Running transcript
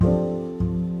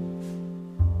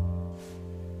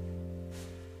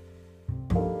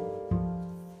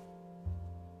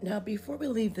Now, before we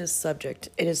leave this subject,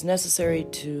 it is necessary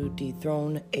to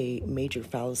dethrone a major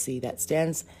fallacy that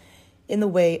stands in the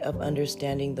way of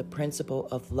understanding the principle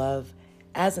of love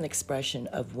as an expression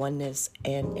of oneness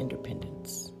and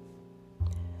independence.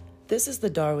 This is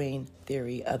the Darwinian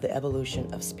theory of the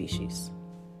evolution of species.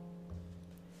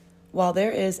 While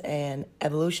there is an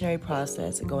evolutionary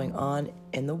process going on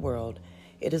in the world,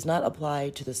 it does not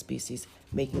apply to the species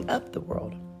making up the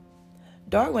world.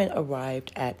 Darwin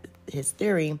arrived at his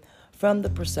theory from the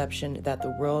perception that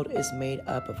the world is made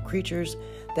up of creatures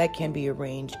that can be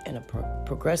arranged in a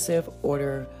progressive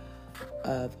order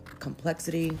of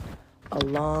complexity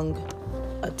along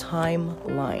a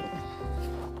timeline.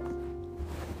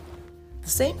 The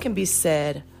same can be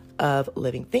said of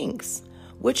living things,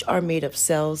 which are made of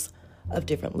cells of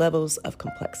different levels of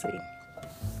complexity.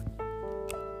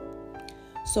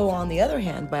 So, on the other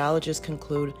hand, biologists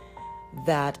conclude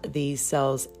that these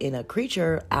cells in a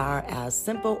creature are as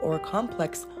simple or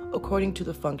complex according to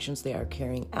the functions they are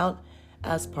carrying out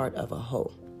as part of a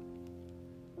whole.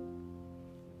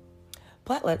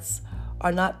 Platelets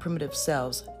are not primitive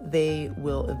cells. They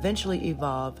will eventually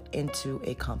evolve into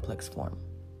a complex form.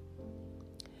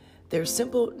 Their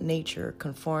simple nature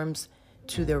conforms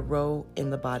to their role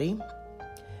in the body.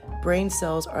 Brain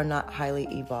cells are not highly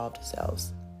evolved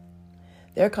cells.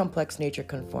 Their complex nature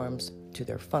conforms to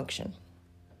their function.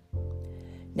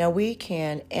 Now, we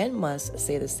can and must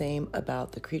say the same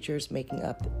about the creatures making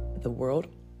up the world.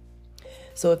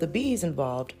 So if the bees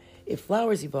evolved, if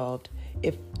flowers evolved,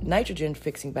 if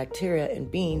nitrogen-fixing bacteria in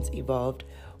beans evolved,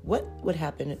 what would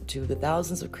happen to the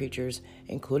thousands of creatures,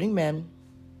 including men,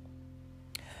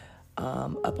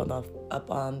 up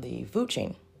on the food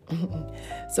chain?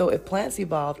 So if plants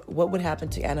evolved, what would happen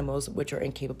to animals which are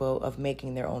incapable of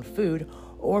making their own food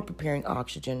or preparing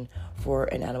oxygen for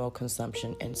an animal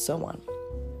consumption, and so on?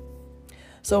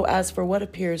 So as for what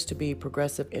appears to be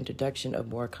progressive introduction of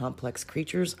more complex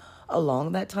creatures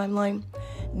along that timeline,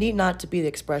 need not to be the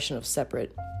expression of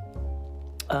separate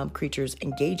creatures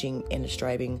engaging in a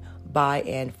striving by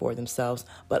and for themselves,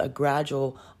 but a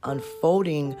gradual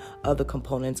unfolding of the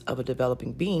components of a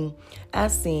developing being,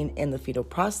 as seen in the fetal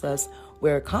process,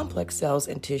 where complex cells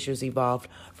and tissues evolved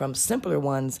from simpler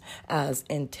ones as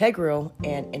integral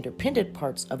and independent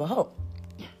parts of a whole.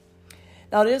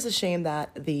 Now, it is a shame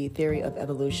that the theory of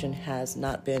evolution has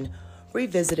not been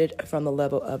revisited from the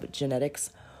level of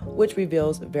genetics, which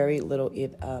reveals very little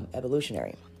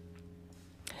evolutionary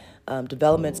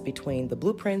developments between the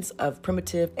blueprints of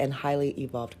primitive and highly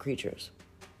evolved creatures.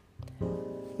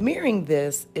 Mirroring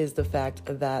this is the fact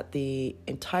that the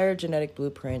entire genetic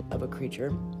blueprint of a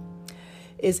creature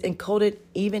is encoded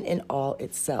even in all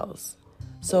its cells.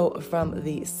 So from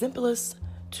the simplest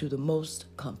to the most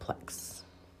complex.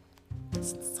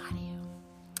 It's inside of you.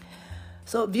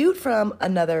 So viewed from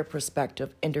another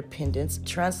perspective, independence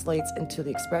translates into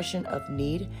the expression of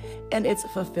need and its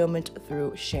fulfillment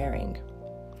through sharing.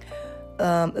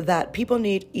 That people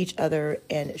need each other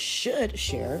and should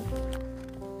share,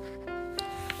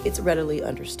 it's readily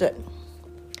understood.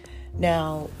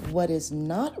 Now, what is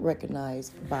not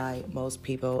recognized by most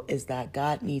people is that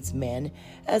God needs men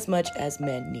as much as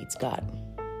men needs God.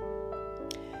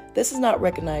 This is not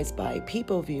recognized by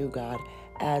people view God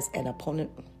as an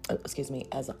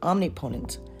as an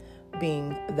omnipotent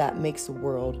being that makes the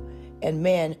world and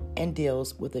man and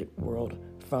deals with the world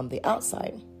from the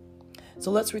outside. So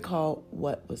let's recall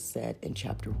what was said in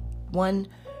chapter 1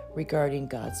 regarding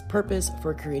God's purpose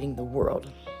for creating the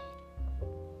world.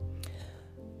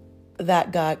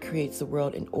 That God creates the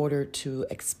world in order to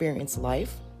experience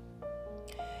life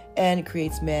and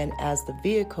creates man as the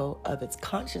vehicle of its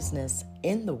consciousness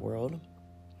in the world.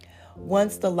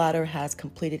 Once the latter has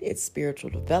completed its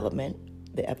spiritual development,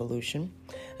 the evolution,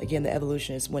 again, the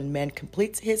evolution is when man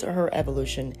completes his or her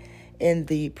evolution in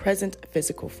the present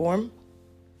physical form,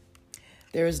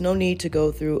 there is no need to go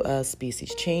through a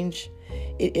species change.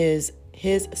 It is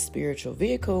his spiritual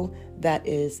vehicle that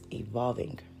is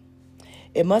evolving.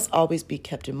 It must always be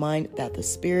kept in mind that the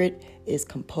spirit is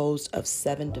composed of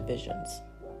 7 divisions.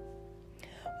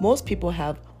 Most people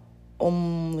have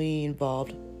only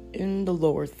involved in the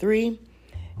lower 3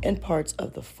 and parts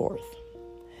of the 4th.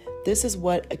 This is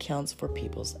what accounts for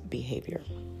people's behavior.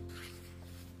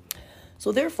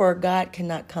 So therefore, God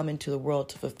cannot come into the world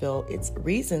to fulfill its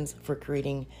reasons for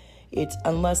creating it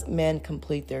unless men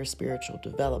complete their spiritual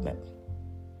development.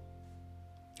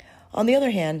 On the other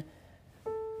hand,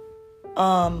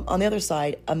 on the other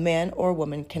side, a man or a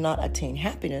woman cannot attain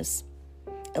happiness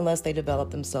unless they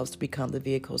develop themselves to become the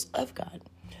vehicles of God.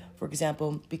 For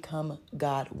example, become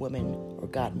God women or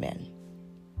God men.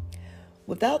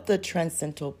 Without the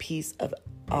transcendental peace of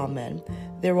all men,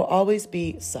 there will always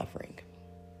be suffering.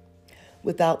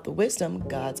 Without the wisdom,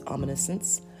 God's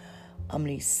omniscience,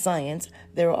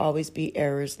 there will always be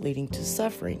errors leading to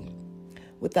suffering.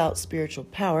 Without spiritual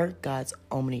power, God's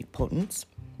omnipotence,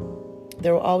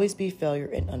 there will always be failure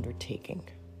in undertaking.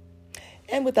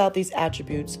 And without these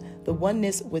attributes, the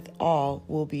oneness with all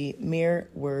will be mere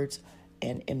words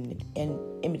and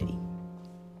enmity,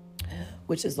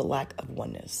 which is the lack of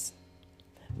oneness,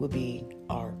 will be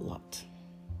our lot.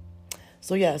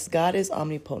 So yes, God is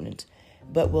omnipotent,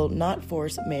 but will not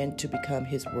force men to become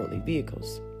his worldly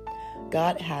vehicles.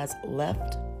 God has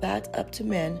left that up to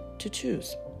men to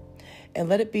choose. And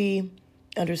let it be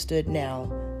understood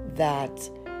now that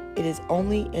it is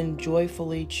only in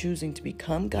joyfully choosing to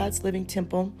become God's living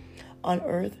temple on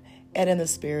earth and in the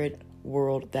spirit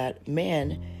world that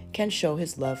man can show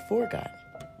his love for God.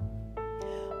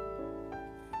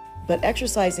 But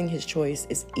exercising his choice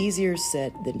is easier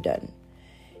said than done.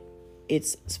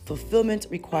 Its fulfillment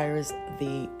requires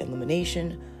the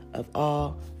elimination of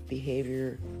all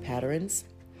behavior patterns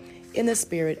in the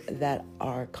spirit that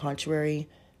are contrary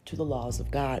to the laws of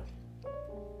God.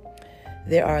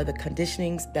 There are the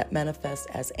conditionings that manifest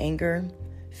as anger,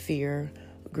 fear,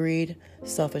 greed,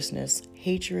 selfishness,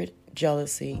 hatred,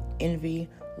 jealousy, envy,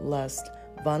 lust,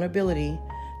 vulnerability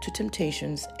to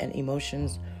temptations and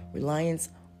emotions, reliance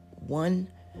one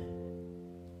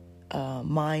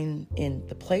mind in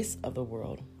the place of the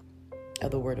Word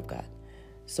of God.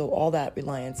 So all that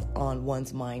reliance on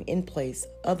one's mind in place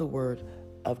of the Word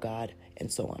of God,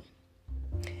 and so on.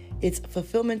 Its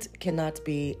fulfillment cannot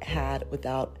be had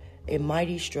without a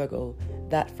mighty struggle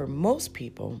that for most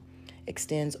people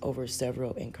extends over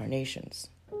several incarnations.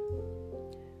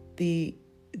 The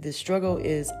struggle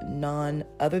is none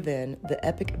other than the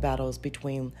epic battles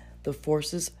between the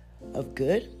forces of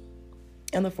good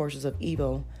and the forces of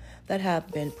evil that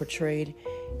have been portrayed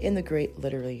in the great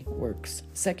literary works,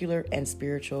 secular and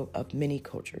spiritual, of many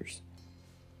cultures.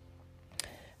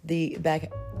 The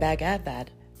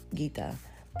Bhagavad Gita,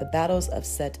 the battles of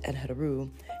Set and Haru,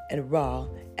 and Ra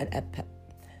and Epep,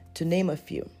 to name a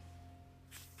few.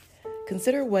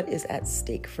 Consider what is at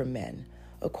stake for men: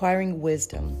 acquiring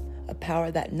wisdom, a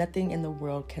power that nothing in the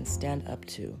world can stand up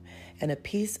to, and a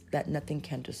peace that nothing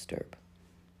can disturb.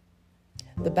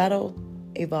 The battle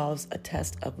involves a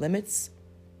test of limits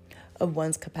of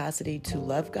one's capacity to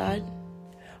love God.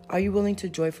 Are you willing to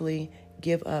joyfully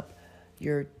give up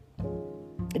your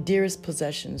dearest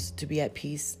possessions to be at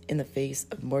peace in the face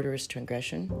of murderous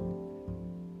transgression?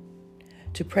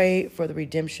 To pray for the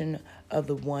redemption of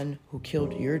the one who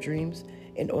killed your dreams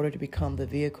in order to become the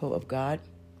vehicle of God,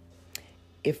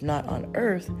 if not on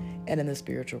earth and in the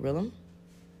spiritual realm?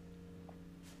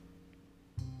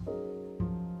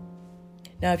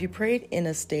 Now, if you prayed in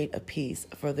a state of peace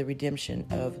for the redemption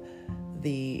of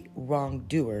the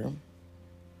wrongdoer,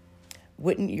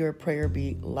 wouldn't your prayer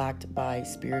be lacked by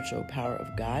spiritual power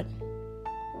of God?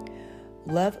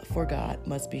 Love for God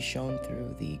must be shown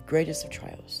through the greatest of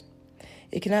trials.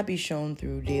 It cannot be shown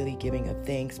through daily giving of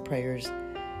thanks, prayers,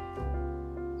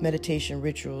 meditation,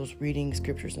 rituals, reading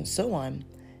scriptures, and so on.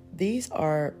 These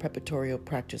are preparatory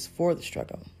practice for the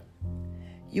struggle.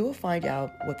 You will find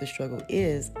out what the struggle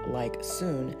is like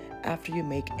soon after you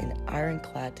make an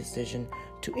ironclad decision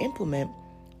to implement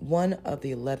one of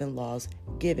the 11 laws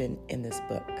given in this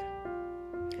book.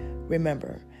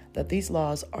 Remember that these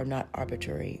laws are not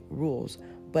arbitrary rules,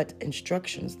 but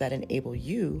instructions that enable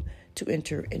you to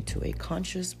enter into a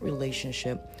conscious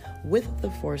relationship with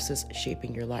the forces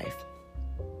shaping your life.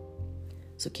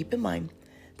 So keep in mind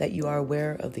that you are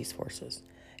aware of these forces,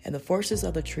 and the forces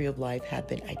of the tree of life have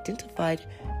been identified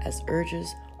as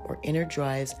urges or inner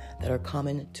drives that are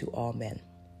common to all men.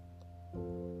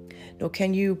 Now,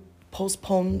 can you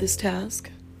postpone this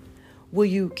task? Will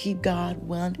you keep God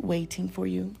waiting for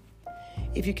you?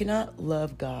 If you cannot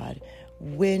love God,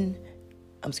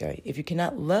 if you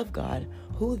cannot love God,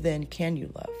 who then can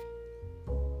you love?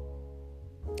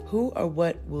 Who or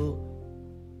what will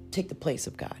take the place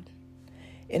of God?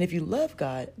 And if you love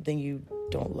God, then you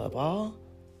don't love all.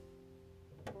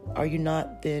 Are you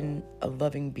not then a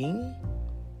loving being?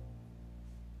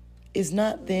 Is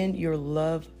not then your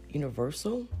love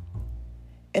universal?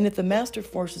 And if the master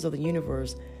forces of the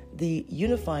universe, the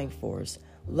unifying force,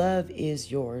 love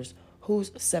is yours,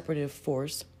 whose separative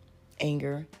force,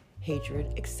 anger,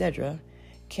 hatred, etc.,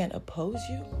 can oppose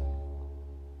you?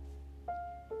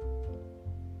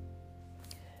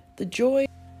 The joy